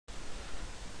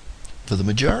For the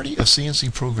majority of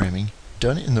CNC programming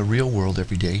done in the real world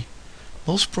every day,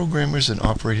 most programmers and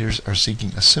operators are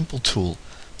seeking a simple tool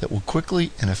that will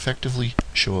quickly and effectively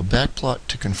show a backplot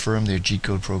to confirm their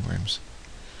G-code programs.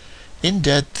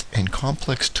 In-depth and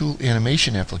complex tool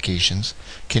animation applications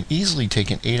can easily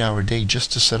take an 8-hour day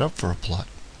just to set up for a plot.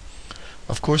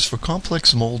 Of course, for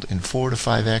complex mold and 4 to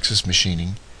 5 axis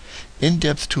machining,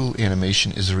 in-depth tool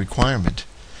animation is a requirement,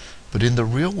 but in the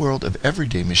real world of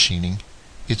everyday machining,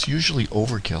 it's usually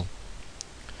overkill.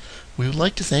 We would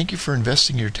like to thank you for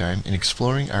investing your time in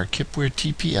exploring our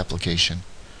KipwareTP application,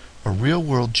 a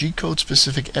real-world G-code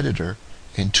specific editor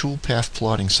and Toolpath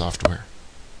plotting software.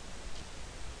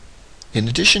 In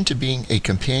addition to being a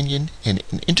companion and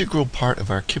an integral part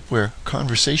of our Kipware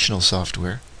conversational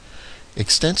software,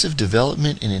 extensive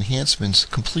development and enhancements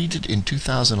completed in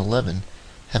 2011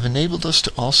 have enabled us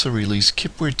to also release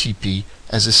KipwareTP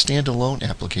as a standalone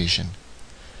application.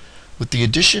 With the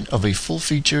addition of a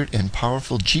full-featured and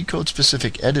powerful G-code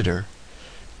specific editor,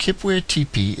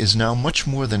 KipwareTP is now much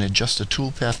more than just a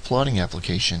Toolpath plotting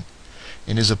application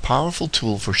and is a powerful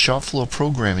tool for shop floor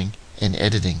programming and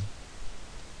editing.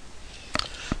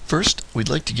 First, we'd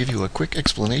like to give you a quick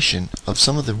explanation of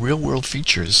some of the real-world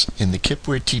features in the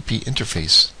KipwareTP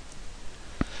interface.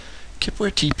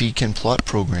 KipwareTP can plot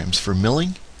programs for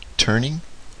milling, turning,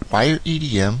 wire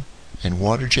EDM, and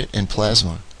waterjet and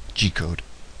plasma G-code.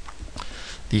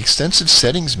 The extensive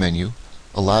settings menu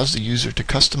allows the user to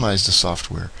customize the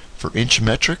software for inch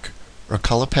metric or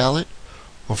color palette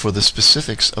or for the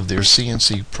specifics of their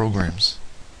CNC programs.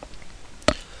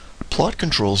 Plot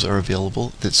controls are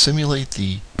available that simulate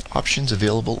the options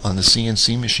available on the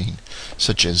CNC machine,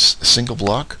 such as single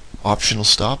block, optional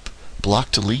stop,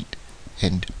 block delete,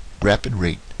 and rapid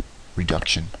rate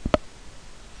reduction.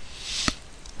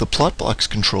 The plot box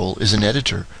control is an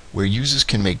editor where users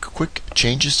can make quick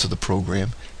changes to the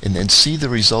program and then see the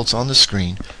results on the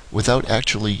screen without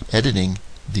actually editing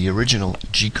the original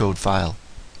G-code file.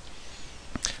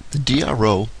 The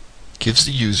DRO gives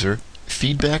the user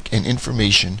feedback and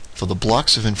information for the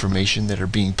blocks of information that are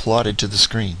being plotted to the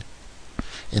screen.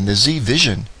 And the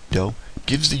Z-Vision window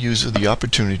gives the user the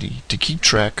opportunity to keep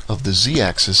track of the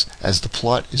Z-axis as the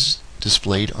plot is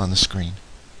displayed on the screen.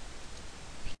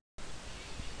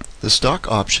 The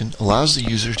stock option allows the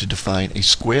user to define a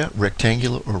square,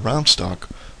 rectangular, or round stock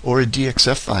or a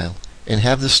DXF file and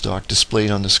have the stock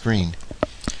displayed on the screen.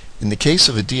 In the case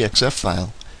of a DXF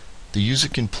file, the user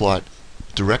can plot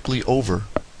directly over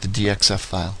the DXF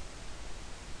file.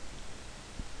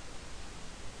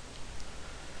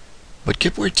 But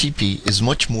KipwareTP is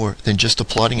much more than just a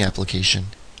plotting application.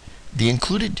 The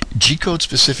included G-code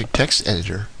specific text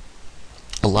editor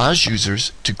allows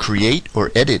users to create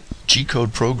or edit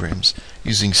G-code programs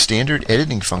using standard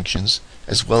editing functions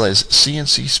as well as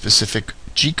CNC specific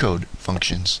G-code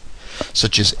functions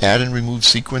such as add and remove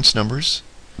sequence numbers,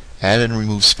 add and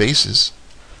remove spaces,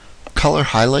 color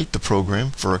highlight the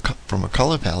program from a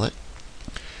color palette,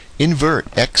 invert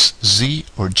X, Z,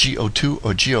 or GO2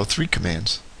 or GO3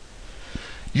 commands.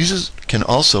 Users can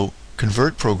also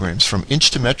convert programs from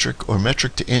inch to metric or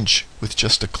metric to inch with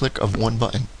just a click of one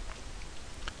button.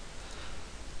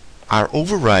 Our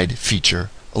override feature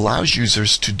allows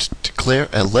users to declare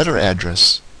a letter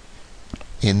address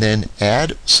and then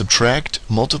add, subtract,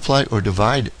 multiply, or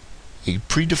divide a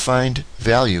predefined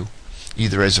value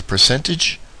either as a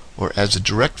percentage or as a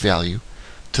direct value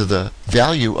to the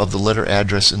value of the letter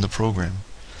address in the program.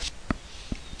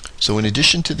 So in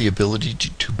addition to the ability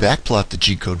to backplot the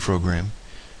G-code program,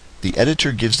 the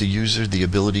editor gives the user the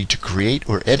ability to create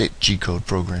or edit G-code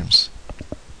programs.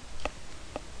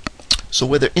 So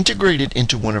whether integrated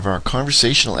into one of our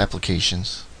conversational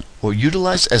applications or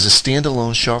utilized as a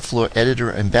standalone shop floor editor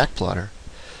and backplotter,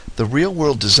 the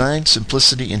real-world design,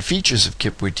 simplicity, and features of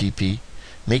KipwareTP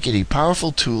make it a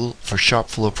powerful tool for shop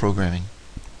floor programming.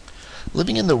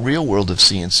 Living in the real world of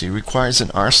CNC requires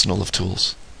an arsenal of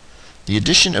tools. The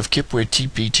addition of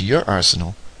KipwareTP to your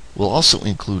arsenal will also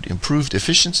include improved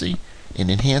efficiency and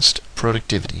enhanced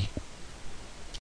productivity.